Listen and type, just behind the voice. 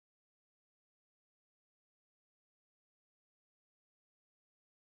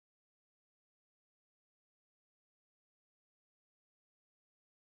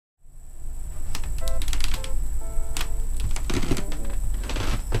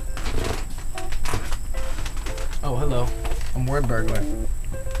Oh, hello. I'm Wordburglar.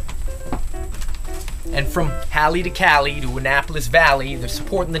 And from Halley to Cali to Annapolis Valley, they're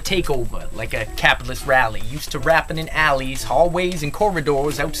supporting the takeover like a capitalist rally. Used to rapping in alleys, hallways, and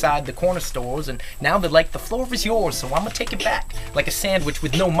corridors outside the corner stores, and now they're like, the floor is yours, so I'ma take it back like a sandwich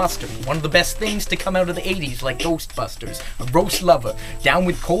with no mustard. One of the best things to come out of the 80s, like Ghostbusters. A roast lover, down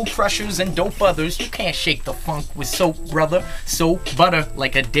with cold crushers and dope others. You can't shake the funk with soap, brother. Soap butter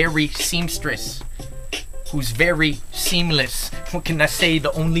like a dairy seamstress who's very seamless. What can I say?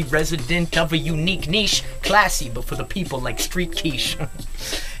 The only resident of a unique niche. Classy, but for the people like street quiche.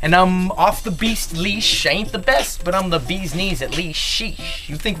 And I'm off the beast leash. I ain't the best, but I'm the bee's knees at least. Sheesh.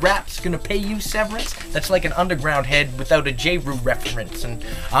 You think rap's gonna pay you severance? That's like an underground head without a J-Roo reference. And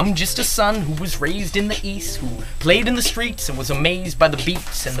I'm just a son who was raised in the East, who played in the streets and was amazed by the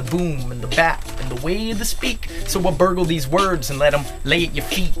beats and the boom and the bap and the way of the speak. So I burgle these words and let them lay at your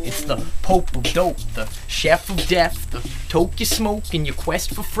feet. It's the Pope of Dope, the chef of death, the toke you smoke in your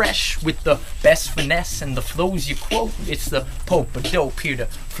quest for fresh, with the best finesse and the flows you quote. It's the Pope of Dope, here to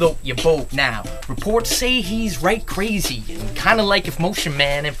float your boat now. Reports say he's right crazy, and kinda like if Motion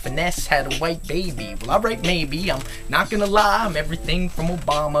Man and Finesse had a white baby. Well, alright, maybe. I'm not gonna lie, I'm everything from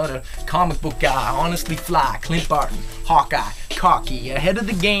Obama to comic book guy. Honestly fly, Clint Barton, Hawkeye, cocky, ahead of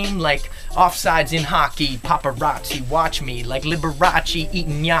the game like offsides in hockey. Paparazzi watch me like Liberace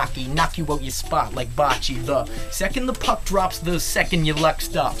eating gnocchi, knock you out your spot like bocce. The second the puck drops, the second your luck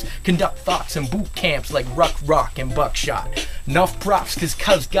stops. Conduct thoughts and boot camps like Ruck Rock and Buckshot. Enough props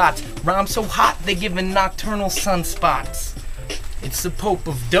cause got rhyme so hot they giving nocturnal sunspots. It's the Pope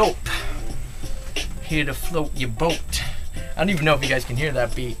of Dope, here to float your boat. I don't even know if you guys can hear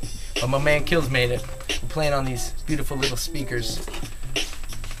that beat, but my man Kills made it. We're playing on these beautiful little speakers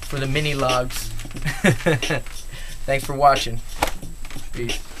for the minilogues. Thanks for watching.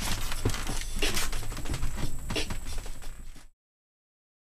 Peace.